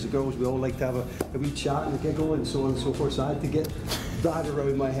butterfly, because the girls, we all like to have a wee chat and a giggle and so on and so forth, so I had to get that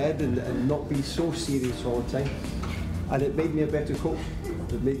around my head and not be so serious all the time. And it made me a better coach.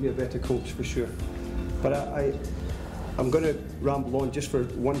 It made me a better coach for sure. But I'm going to ramble on just for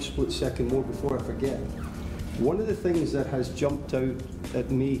one split second more before I forget. One of the things that has jumped out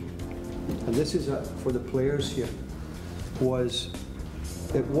at me, and this is for the players here, was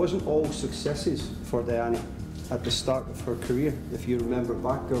it wasn't all successes for Diana at the start of her career, if you remember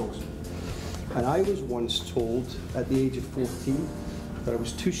back, girls. And I was once told at the age of 14 that I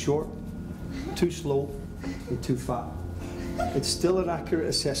was too short, too slow, and too fat. It's still an accurate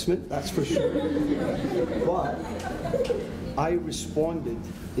assessment, that's for sure. But I responded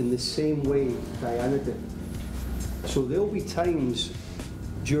in the same way Diana did. So there'll be times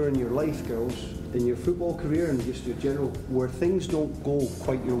during your life, girls, in your football career and just your general, where things don't go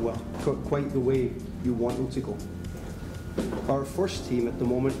quite the way you want them to go. Our first team at the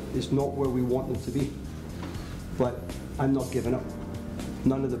moment is not where we want them to be. But I'm not giving up.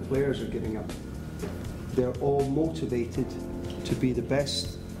 None of the players are giving up. They're all motivated to be the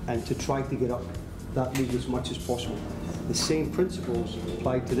best and to try to get up that league as much as possible. The same principles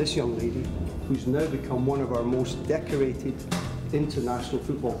apply to this young lady, who's now become one of our most decorated international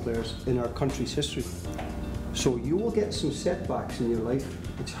football players in our country's history. So you will get some setbacks in your life.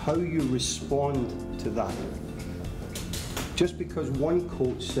 It's how you respond to that. Just because one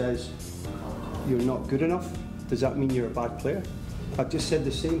coach says you're not good enough, does that mean you're a bad player? I've just said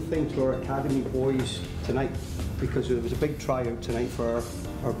the same thing to our academy boys tonight, because there was a big tryout tonight for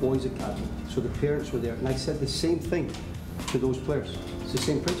our boys' academy. So the parents were there, and I said the same thing to those players. It's the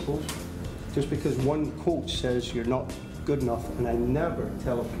same principles. Just because one coach says you're not good enough, and I never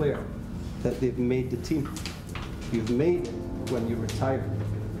tell a player that they've made the team. You've made it when you retire.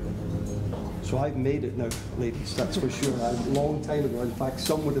 So I've made it now, ladies, that's for sure. A long time ago. In fact,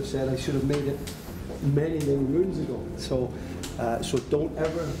 some would have said I should have made it many, many moons ago. So don't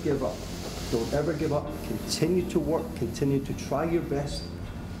ever give up. Don't ever give up. Continue to work. Continue to try your best.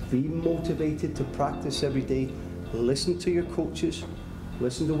 Be motivated to practice every day. Listen to your coaches.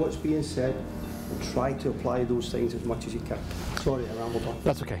 Listen to what's being said. And try to apply those things as much as you can. Sorry, I rambled on.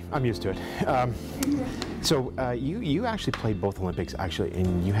 That's okay. I'm used to it. So you actually played both Olympics, actually,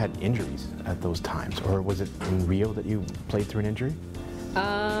 and you had injuries at those times, or was it in Rio that you played through an injury?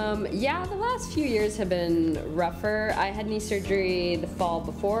 Yeah, the last few years have been rougher. I had knee surgery the fall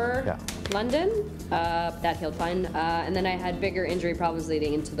before London. That healed fine. And then I had bigger injury problems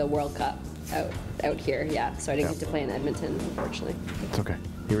leading into the World Cup out here, yeah. So I didn't get to play in Edmonton, unfortunately. It's okay.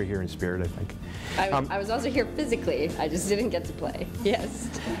 You were here in spirit, I think. I was also here physically. I just didn't get to play. Yes.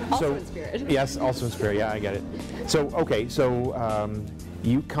 Also in spirit. Yes, also in spirit. Yeah, I get it. So, okay, so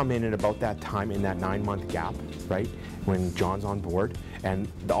you come in at about that time in that 9-month gap, right? When John's on board, and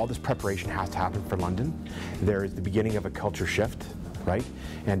all this preparation has to happen for London. There is the beginning of a culture shift, right?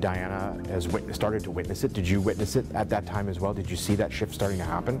 And Diana has started to witness it. Did you witness it at that time as well? Did you see that shift starting to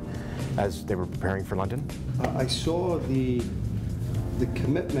happen as they were preparing for London? I saw the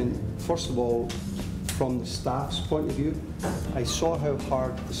commitment, first of all, from the staff's point of view. I saw how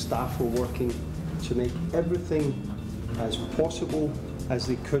hard the staff were working to make everything as possible as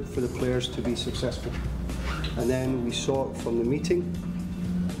they could for the players to be successful. And then we saw it from the meeting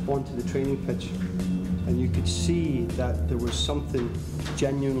onto the training pitch. And you could see that there was something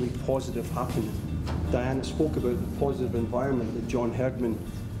genuinely positive happening. Diana spoke about the positive environment that John Herdman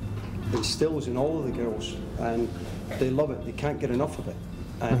instills in all of the girls, and they love it. They can't get enough of it.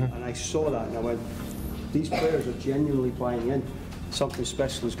 And I saw that, and I went, these players are genuinely buying in. Something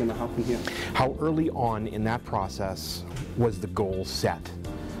special is going to happen here. How early on in that process was the goal set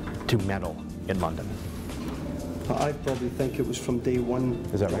to medal in London? I probably think it was from day one.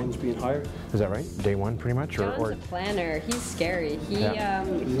 Is that John's right? being hired. Is that right? Day one, pretty much? John's a planner. He's scary.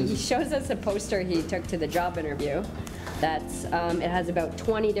 He shows us a poster he took to the job interview. That's it has about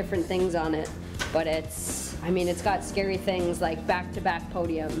 20 different things on it, but it's got scary things like back-to-back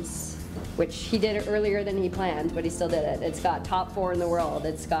podiums, which he did earlier than he planned, but he still did it. It's got top 4 in the world.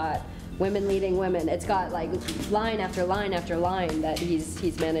 It's got women leading women. It's got like line after line after line that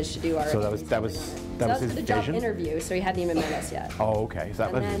he's managed to do already. So that was his for the vision? job interview, so he hadn't even met us yet. Oh, okay. So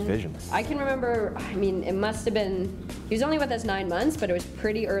that was his vision. I can remember, it must have been, he was only with us 9 months, but it was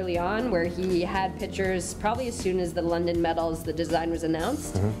pretty early on where he had pictures, probably as soon as the London medals, the design was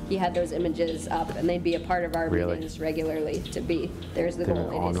announced, he had those images up, and they'd be a part of our meetings regularly to be, there's the goal,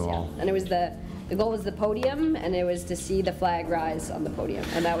 ladies. Yeah. And it was the goal was the podium, and it was to see the flag rise on the podium,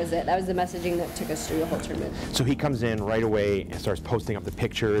 and that was it. That was the messaging that took us through the whole tournament. So he comes in right away and starts posting up the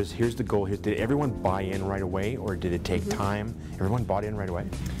pictures. Here's the goal. Did everyone buy in right away, or did it take time? Everyone bought in right away?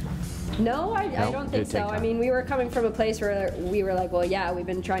 No, I don't think so. I mean, we were coming from a place where we were like, well, yeah, we've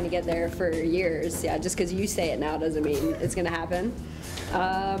been trying to get there for years. Yeah, just because you say it now doesn't mean it's going to happen.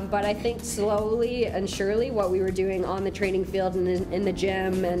 But I think slowly and surely what we were doing on the training field and in the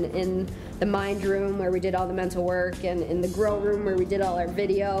gym and in the mind room where we did all the mental work and in the grow room where we did all our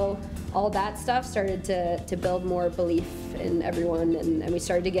video, all that stuff started to build more belief in everyone, and we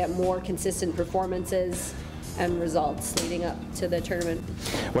started to get more consistent performances and results leading up to the tournament.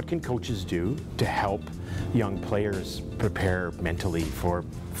 What can coaches do to help young players prepare mentally for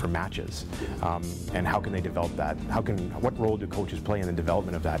matches, and how can they develop that? What role do coaches play in the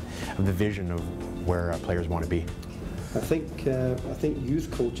development of that, of the vision of where players want to be? I think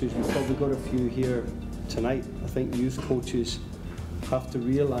youth coaches, we've probably got a few here tonight. I think youth coaches have to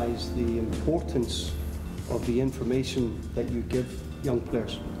realise the importance of the information that you give young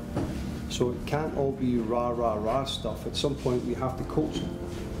players. So it can't all be rah, rah, rah stuff. At some point we have to coach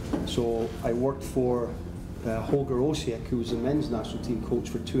them. So I worked for Holger Osiek, who was the men's national team coach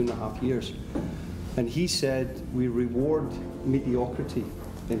for 2.5 years. And he said we reward mediocrity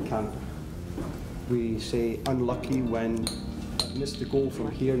in Canada. We say unlucky when I've missed the goal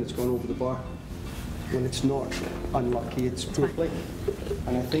from here and it's gone over the bar. When it's not unlucky, it's poor play.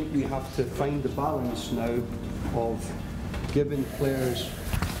 And I think we have to find the balance now of giving players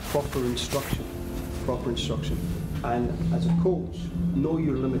proper instruction. And as a coach, know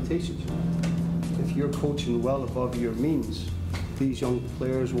your limitations. If you're coaching well above your means, these young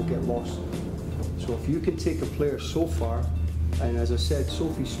players will get lost. So if you can take a player so far, and as I said,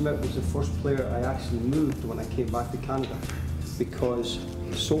 Sophie Schmidt was the first player I actually moved when I came back to Canada, because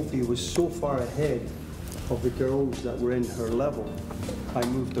Sophie was so far ahead of the girls that were in her level. I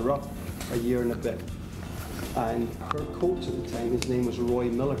moved her up a year and a bit. And her coach at the time, his name was Roy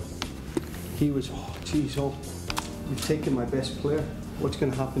Miller. He was, oh, geez, you've taken my best player. What's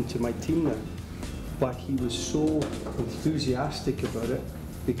going to happen to my team now? But he was so enthusiastic about it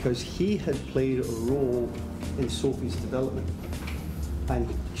because he had played a role in Sophie's development. And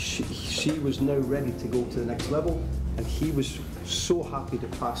she was now ready to go to the next level, and he was so happy to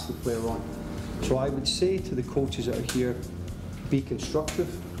pass the player on. So I would say to the coaches that are here, be constructive.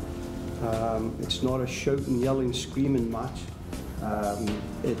 It's not a shouting, yelling, screaming match.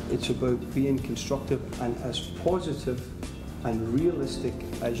 It's about being constructive and as positive and realistic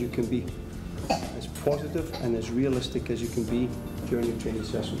as you can be. As positive and as realistic as you can be during the training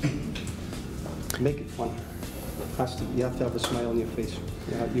sessions. Make it fun. You have to have a smile on your face.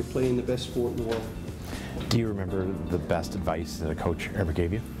 You're playing the best sport in the world. Do you remember the best advice that a coach ever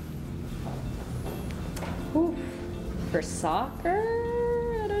gave you? Ooh, for soccer?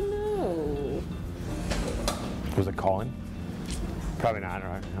 I don't know. Was it Colin? Probably not,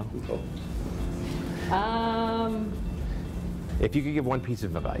 right? No? If you could give one piece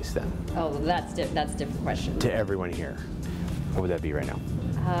of advice then. Oh, that's a different question. To everyone here, what would that be right now?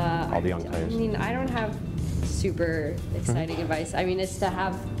 All the young players. I mean, I don't have super exciting advice. I mean, it's to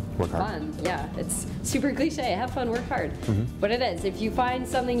have fun. Yeah, it's super cliche. Have fun, work hard. But it is. If you find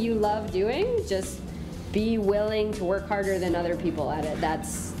something you love doing, just be willing to work harder than other people at it.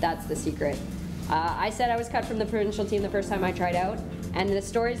 That's the secret. I said I was cut from the provincial team the first time I tried out, and the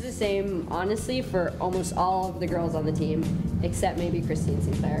story's the same, honestly, for almost all of the girls on the team, except maybe Christine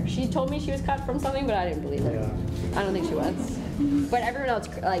Sinclair. She told me she was cut from something, but I didn't believe it. Yeah. I don't think she was. But everyone else,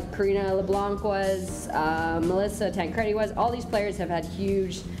 like Karina LeBlanc was, Melissa Tancredi was, all these players have had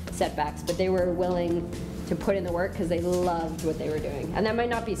huge setbacks, but they were willing to put in the work because they loved what they were doing. And that might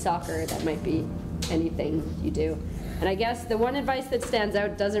not be soccer, that might be anything you do. And I guess the one advice that stands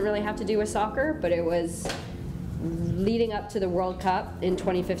out doesn't really have to do with soccer, but it was leading up to the World Cup in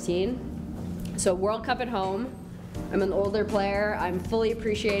 2015. So World Cup at home, I'm an older player, I'm fully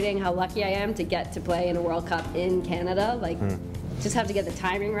appreciating how lucky I am to get to play in a World Cup in Canada. Like, just have to get the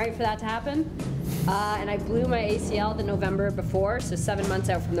timing right for that to happen. And I blew my ACL the November before, so 7 months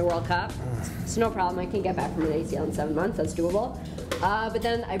out from the World Cup. So no problem, I can get back from an ACL in 7 months, that's doable. But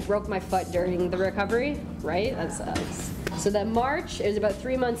then I broke my foot during the recovery, right? That sucks. So then March, it was about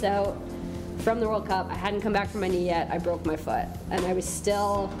 3 months out from the World Cup. I hadn't come back from my knee yet, I broke my foot. And I was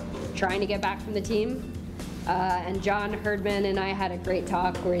still trying to get back from the team. And John Herdman and I had a great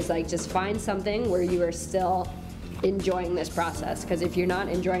talk where he's like, just find something where you are still enjoying this process, because if you're not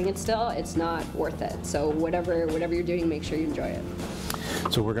enjoying it still, it's not worth it. So whatever you're doing, make sure you enjoy it.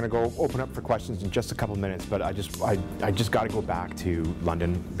 So we're going to go open up for questions in just a couple of minutes, but I just got to go back to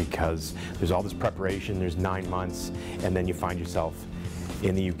London because there's all this preparation, there's 9 months, and then you find yourself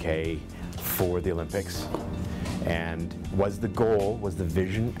in the UK for the Olympics. And was the goal, was the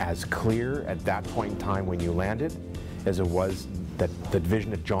vision as clear at that point in time when you landed as it was that the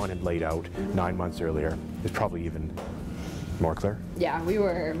vision that John had laid out 9 months earlier is probably even more clear? Yeah, we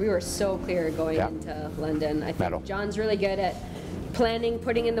were so clear going into London. I think John's really good at planning,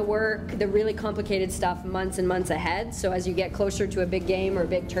 putting in the work, the really complicated stuff months and months ahead. So as you get closer to a big game or a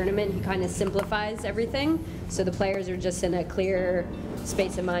big tournament, he kind of simplifies everything. So the players are just in a clear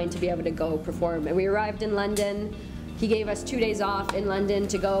space of mind to be able to go perform. And we arrived in London. He gave us 2 days off in London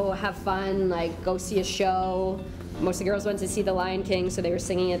to go have fun, like go see a show. Most of the girls went to see The Lion King, so they were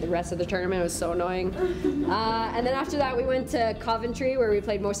singing it the rest of the tournament. It was so annoying. And then after that, we went to Coventry, where we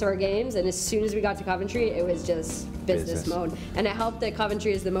played most of our games. And as soon as we got to Coventry, it was just business mode. And it helped that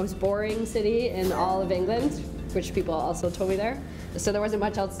Coventry is the most boring city in all of England, which people also told me there. So there wasn't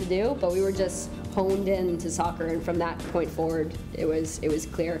much else to do, but we were just honed into soccer. And from that point forward, it was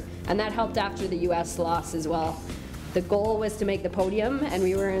clear. And that helped after the U.S. loss as well. The goal was to make the podium, and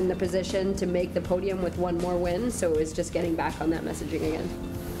we were in the position to make the podium with one more win, so it was just getting back on that messaging again.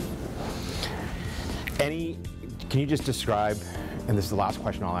 Can you just describe, and this is the last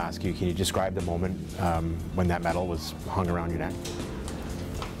question I'll ask you, can you describe the moment when that medal was hung around your neck?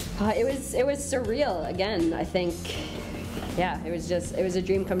 It was surreal again, I think. Yeah, it was a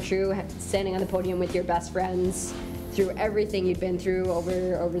dream come true, standing on the podium with your best friends through everything you'd been through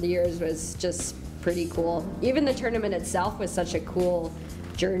over the years was just pretty cool. Even the tournament itself was such a cool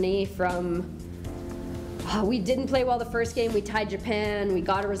journey from, we didn't play well the first game, we tied Japan, we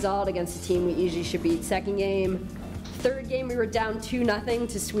got a result against a team we usually should beat. Second game, third game we were down 2-0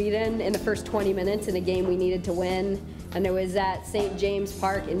 to Sweden in the first 20 minutes in a game we needed to win. And it was at St. James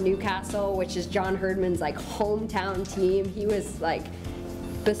Park in Newcastle, which is John Herdman's like hometown team. He was like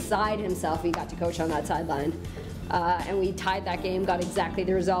beside himself. He got to coach on that sideline. And we tied that game, got exactly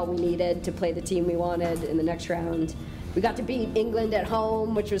the result we needed to play the team we wanted in the next round. We got to beat England at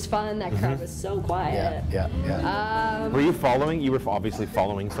home, which was fun. That crowd was so quiet. Were you following? You were obviously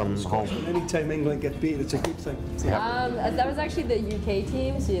following from home. Anytime England get beat, it's a good thing. That was actually the UK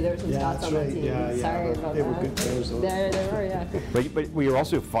team, so there were some Scots on that team. Sorry about that. They were good players, though. They were, yeah. But we were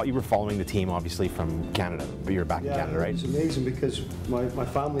also you were following the team obviously from Canada, but you're back in Canada, right? It was amazing because my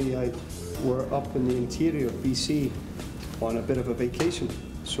family were up in the interior of BC on a bit of a vacation,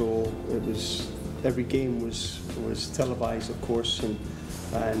 so it was. Every game was televised, of course, and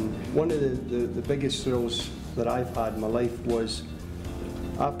one of the biggest thrills that I've had in my life was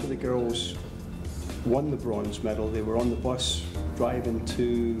after the girls won the bronze medal. They were on the bus driving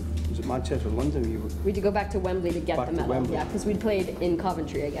to, was it Manchester or London? We had to go back to Wembley to get the medal. Yeah, because we'd played in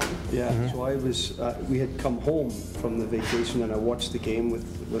Coventry again. Yeah, so I was. We had come home from the vacation, and I watched the game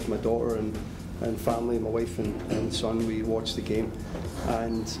with my daughter and family, my wife and son. We watched the game,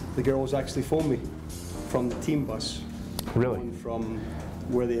 and the girls actually phoned me from the team bus. Really? From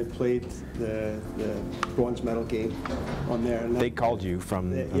where they had played the bronze medal game on there. And they called you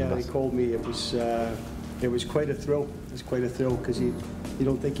from the bus. They called me. It was quite a thrill. It was quite a thrill because you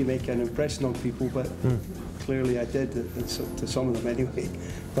don't think you make an impression on people, but clearly I did to some of them anyway.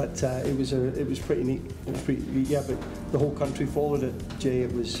 But it was pretty neat. It was pretty neat, yeah. But the whole country followed it, Jay.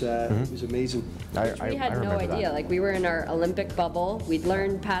 It was amazing. We had no idea. That. Like we were in our Olympic bubble. We'd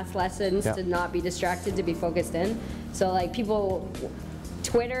learned past lessons to not be distracted, to be focused in. So like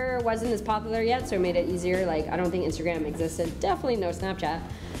Twitter wasn't as popular yet, so it made it easier. Like I don't think Instagram existed. Definitely no Snapchat.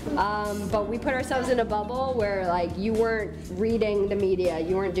 But we put ourselves in a bubble where like you weren't reading the media,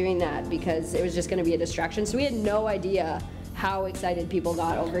 you weren't doing that because it was just going to be a distraction. So we had no idea how excited people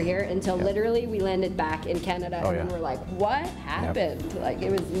got over here until literally we landed back in Canada and we're like, what happened? Like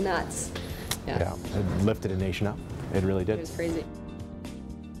it was nuts. Yeah, it lifted a nation up. It really did. It was crazy.